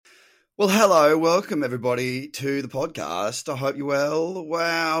Well, hello, welcome everybody to the podcast. I hope you're well.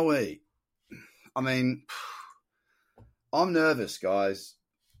 Wowee. I mean, I'm nervous, guys.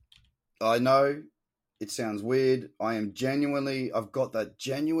 I know it sounds weird. I've got that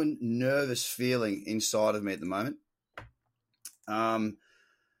genuine nervous feeling inside of me at the moment. Um,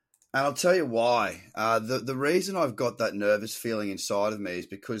 and I'll tell you why. The reason I've got that nervous feeling inside of me is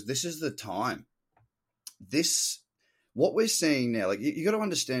because this is the time. What we're seeing now, like you got to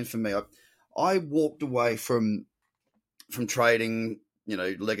understand for me, I walked away from trading,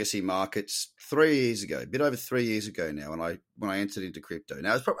 legacy markets 3 years ago, a bit over 3 years ago now, when I entered into crypto.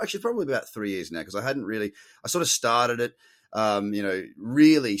 Now it's probably about 3 years now because I sort of started it.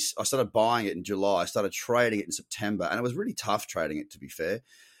 Really, I started buying it in July. I started trading it in September, and it was really tough trading it. To be fair,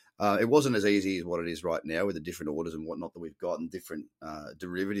 it wasn't as easy as what it is right now with the different orders and whatnot that we've got and different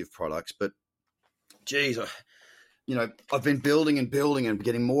derivative products. But geez, I've been building and building and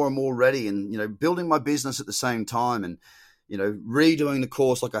getting more and more ready, and building my business at the same time, and redoing the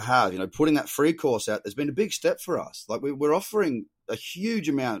course like I have, putting that free course out. There's been a big step for us. Like we're offering a huge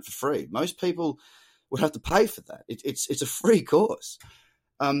amount for free. Most people would have to pay for that. It's a free course,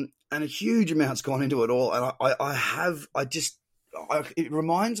 and a huge amount's gone into it all. And it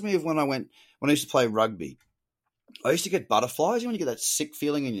reminds me of when I used to play rugby. I used to get butterflies. When you get that sick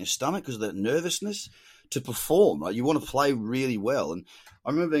feeling in your stomach because of that nervousness to perform, right? You want to play really well. And I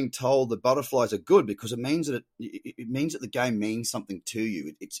remember being told that butterflies are good because it means that the game means something to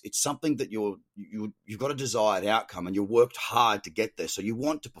you. It's something that you've got a desired outcome and you worked hard to get there. So you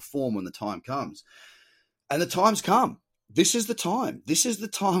want to perform when the time comes. And the time's come. This is the time. This is the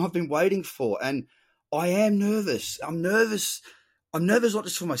time I've been waiting for. And I am nervous. I'm nervous. I'm nervous not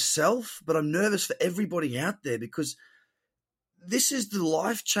just for myself, but I'm nervous for everybody out there because this is the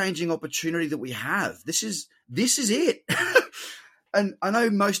life-changing opportunity that we have. This is it. And I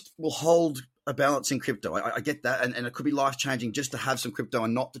know most will hold a balance in crypto. I get that. And it could be life-changing just to have some crypto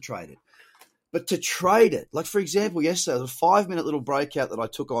and not to trade it. But to trade it, like for example, yesterday, there was a 5-minute little breakout that I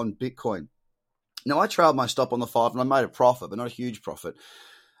took on Bitcoin. Now, I trailed my stop on the 5 and I made a profit, but not a huge profit.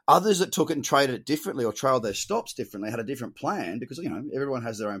 Others that took it and traded it differently or trailed their stops differently had a different plan because, everyone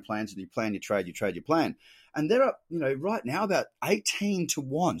has their own plans. And you plan, you trade, you plan. And they're up, right now about 18 to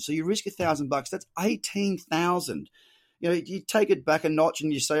 1. So you risk $1,000, that's 18,000. You take it back a notch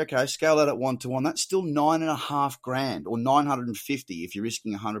and you say, okay, scale that at 1 to 1. That's still $9,500 or 950 if you're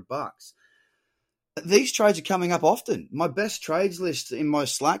risking $100. These trades are coming up often. My best trades list in my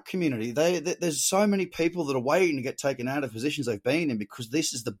Slack community, there's so many people that are waiting to get taken out of positions they've been in because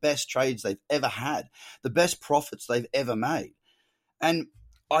this is the best trades they've ever had, the best profits they've ever made. And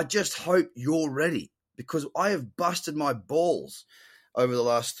I just hope you're ready because I have busted my balls over the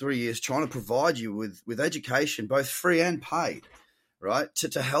last 3 years trying to provide you with education, both free and paid, right,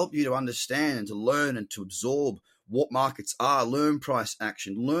 to help you to understand and to learn and to absorb what markets are, learn price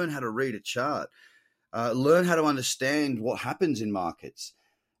action, learn how to read a chart. Learn how to understand what happens in markets.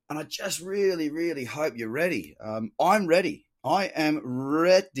 And I just really, really hope you're ready. I'm ready. I am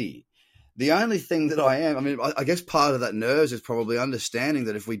ready. The only thing that I guess part of that nerves is probably understanding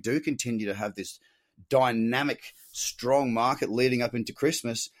that if we do continue to have this dynamic, strong market leading up into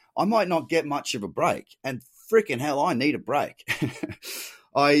Christmas, I might not get much of a break. And freaking hell, I need a break.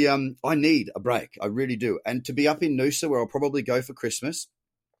 I need a break. I really do. And to be up in Noosa, where I'll probably go for Christmas,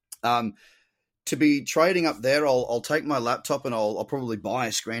 to be trading up there, I'll take my laptop and I'll probably buy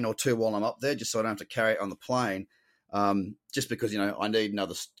a screen or two while I'm up there, just so I don't have to carry it on the plane. Just because I need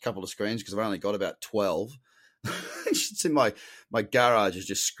another couple of screens because I've only got about 12. It's in my garage is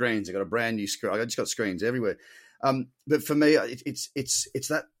just screens. I got a brand new screen. I just got screens everywhere. But for me, it's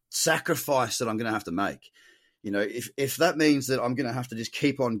that sacrifice that I'm going to have to make. If that means that I'm going to have to just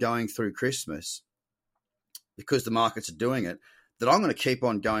keep on going through Christmas because the markets are doing it, that I'm going to keep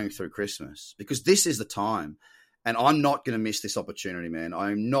on going through Christmas because this is the time and I'm not going to miss this opportunity, man.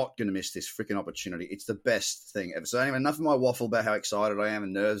 I'm not going to miss this freaking opportunity. It's the best thing ever. So anyway, enough of my waffle about how excited I am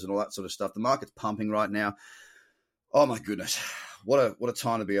and nerves and all that sort of stuff. The market's pumping right now. Oh my goodness. What a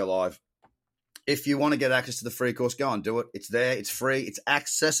time to be alive. If you want to get access to the free course, go and do it. It's there. It's free. It's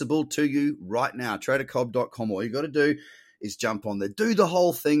accessible to you right now. tradercobb.com. All you got to do is jump on there. Do the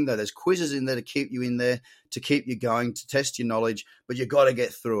whole thing, though. There's quizzes in there to keep you in there, to keep you going, to test your knowledge, but you got to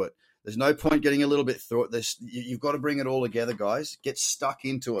get through it. There's no point getting a little bit through it. You've got to bring it all together, guys. Get stuck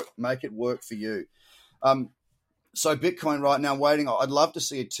into it. Make it work for you. So Bitcoin right now, waiting. I'd love to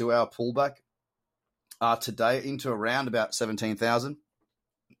see a 2-hour pullback today into around about 17,000.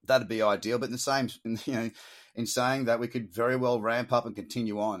 That'd be ideal. But in the same, in saying that, we could very well ramp up and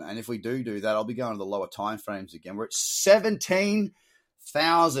continue on. And if we do that, I'll be going to the lower time frames again. We're at 17,000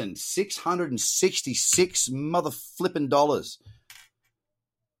 $5,666 mother flipping dollars.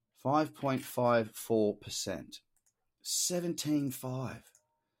 5.54%. 17.5.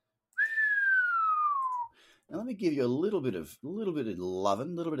 Now let me give you a little bit of loving,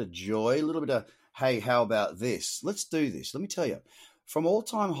 a little bit of joy, a little bit of, hey, how about this? Let's do this. Let me tell you, from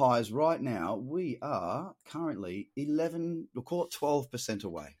all-time highs right now, we are currently 11, we'll call it 12%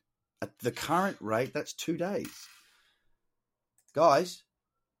 away. At the current rate, that's 2 days. Guys,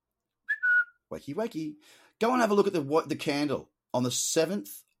 wakey, wakey. Go and have a look at the candle on the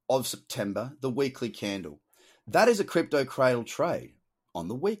 7th of September, the weekly candle. That is a crypto cradle trade on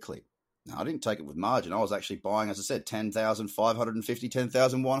the weekly. Now, I didn't take it with margin. I was actually buying, as I said, 10,550,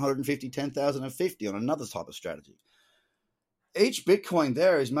 10,150, 10,050 on another type of strategy. Each Bitcoin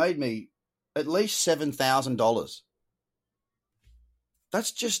there has made me at least $7,000.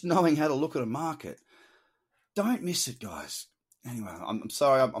 That's just knowing how to look at a market. Don't miss it, guys. Anyway, I'm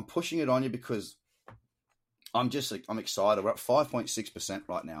sorry. I'm pushing it on you because I'm excited. We're up 5.6%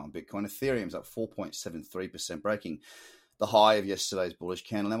 right now on Bitcoin. Ethereum's up 4.73%, breaking the high of yesterday's bullish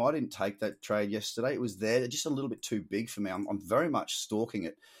candle. Now, I didn't take that trade yesterday. It was there, just a little bit too big for me. I'm very much stalking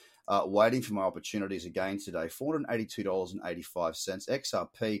it, waiting for my opportunities again today. $482.85.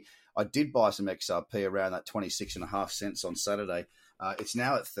 XRP, I did buy some XRP around that 26.5 cents on Saturday. It's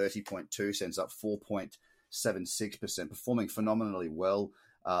now at 30.2 cents, up 4.76%, performing phenomenally well.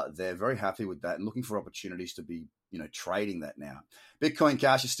 They're very happy with that and looking for opportunities to be, trading that now. Bitcoin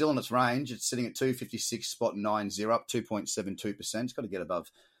Cash is still in its range. It's sitting at 256.90, up 2.72%. It's got to get above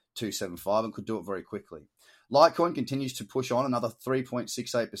 275 and could do it very quickly. Litecoin continues to push on, another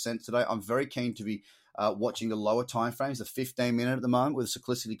 3.68% today. I'm very keen to be watching the lower timeframes, the 15-minute at the moment, with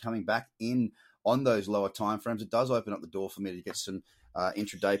cyclicity coming back in on those lower timeframes. It does open up the door for me to get some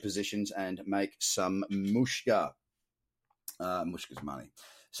intraday positions and make some mushka. Mushka's money.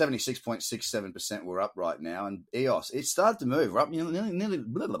 76.67% we're up right now. And EOS, it started to move. We're up nearly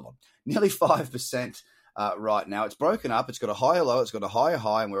 5% right now. It's broken up. It's got a higher low. It's got a higher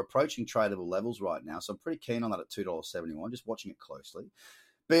high, and we're approaching tradable levels right now. So I'm pretty keen on that at $2.71, just watching it closely.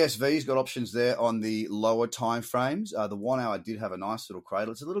 BSV's got options there on the lower time frames. The 1 hour did have a nice little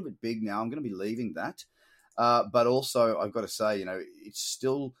cradle. It's a little bit big now. I'm going to be leaving that. But also, I've got to say, it's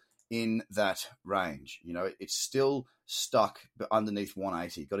still in that range. It's still stuck underneath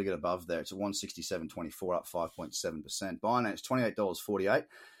 180. Got to get above there. It's at 167.24, up 5.7%. Binance, $28.48.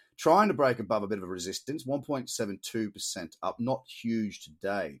 Trying to break above a bit of a resistance, 1.72% up. Not huge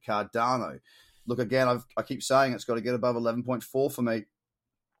today. Cardano, look, again, I keep saying it's got to get above 11.4 for me.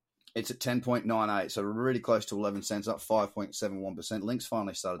 It's at 10.98, so really close to 11 cents, up 5.71%. Link's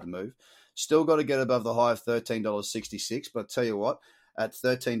finally started to move. Still got to get above the high of $13.66, but I tell you what, at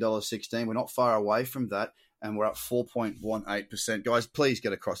 $13.16, we're not far away from that, and we're up 4.18%. Guys, please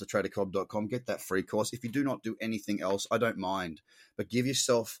get across to tradercobb.com. Get that free course. If you do not do anything else, I don't mind, but give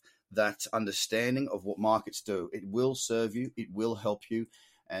yourself that understanding of what markets do. It will serve you. It will help you,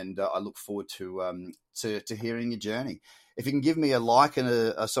 and I look forward to hearing your journey. If you can give me a like and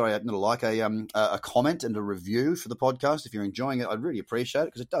a comment and a review for the podcast, if you're enjoying it, I'd really appreciate it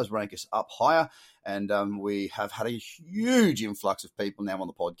because it does rank us up higher. And we have had a huge influx of people now on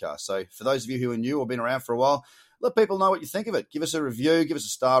the podcast. So for those of you who are new or been around for a while, let people know what you think of it. Give us a review, give us a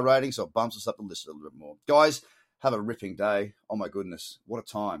star rating so it bumps us up the list a little bit more. Guys, have a ripping day. Oh my goodness, what a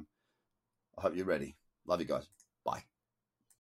time. I hope you're ready. Love you guys.